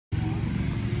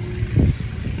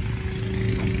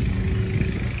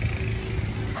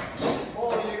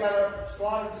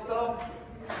slotted stub.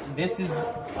 This is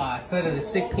a set of the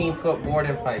 16-foot board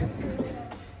and pipes.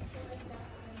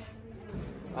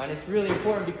 And it's really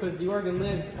important because the organ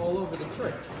lives all over the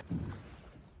church.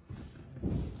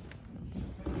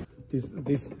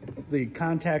 The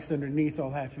contacts underneath all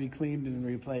have to be cleaned and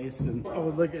replaced. And oh,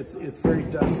 look, it's very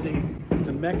dusty.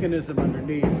 The mechanism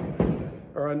underneath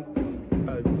are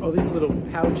on all these little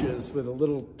pouches with a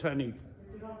little tiny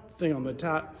thing on the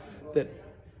top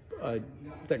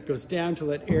that goes down to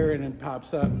let air in and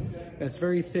pops up. And it's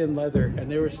very thin leather, and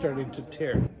they were starting to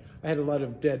tear. I had a lot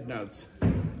of dead notes.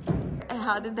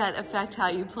 How did that affect how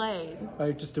you played?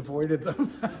 I just avoided them.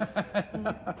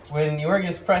 When the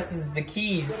organist presses the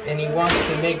keys and he wants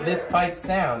to make this pipe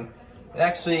sound, it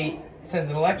actually sends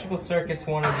an electrical circuit to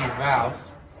one of these valves,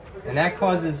 and that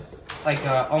causes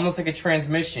almost like a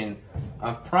transmission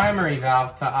of primary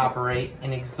valve to operate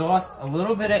and exhaust a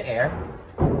little bit of air,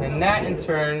 and that in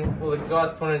turn will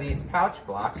exhaust one of these pouch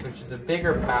blocks, which is a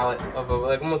bigger pallet of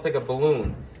almost like a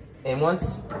balloon. And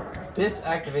once this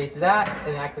activates that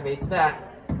and activates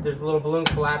that, there's a little balloon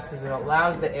collapses and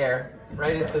allows the air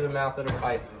right into the mouth of the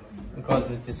pipe and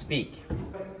causes it to speak.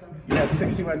 You have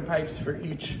 61 pipes for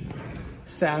each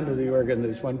sound of the organ.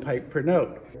 There's one pipe per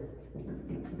note.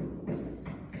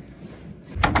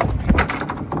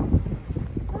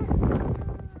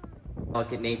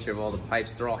 Delicate nature of all the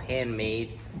pipes, they're all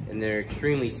handmade and they're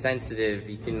extremely sensitive.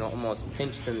 You can almost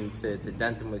pinch them to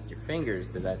dent them with your fingers,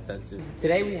 they're that sensitive.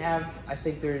 Today we have, I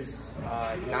think there's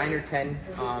 9 or 10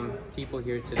 people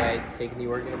here today taking the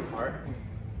organ apart.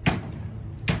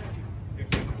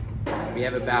 We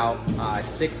have about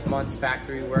 6 months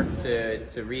factory work to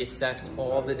reassess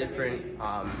all the different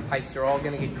pipes. They're all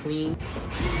gonna get cleaned.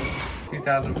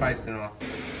 2,000 pipes in all.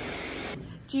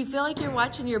 Do you feel like you're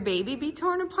watching your baby be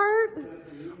torn apart?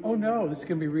 Oh no, this is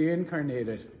gonna be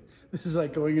reincarnated. This is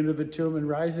like going into the tomb and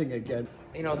rising again.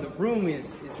 You know, the room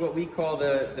is what we call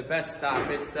the best stop.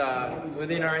 It's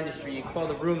within our industry, you call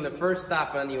the room the first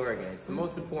stop on the organ. It's the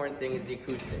most important thing is the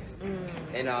acoustics.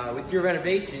 And with your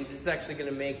renovations, it's actually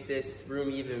gonna make this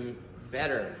room even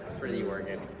better for the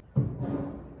organ.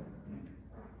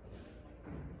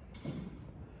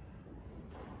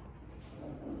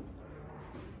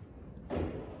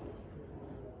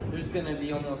 There's gonna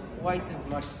be almost twice as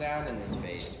much sound in this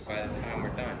space by the time we're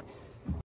done.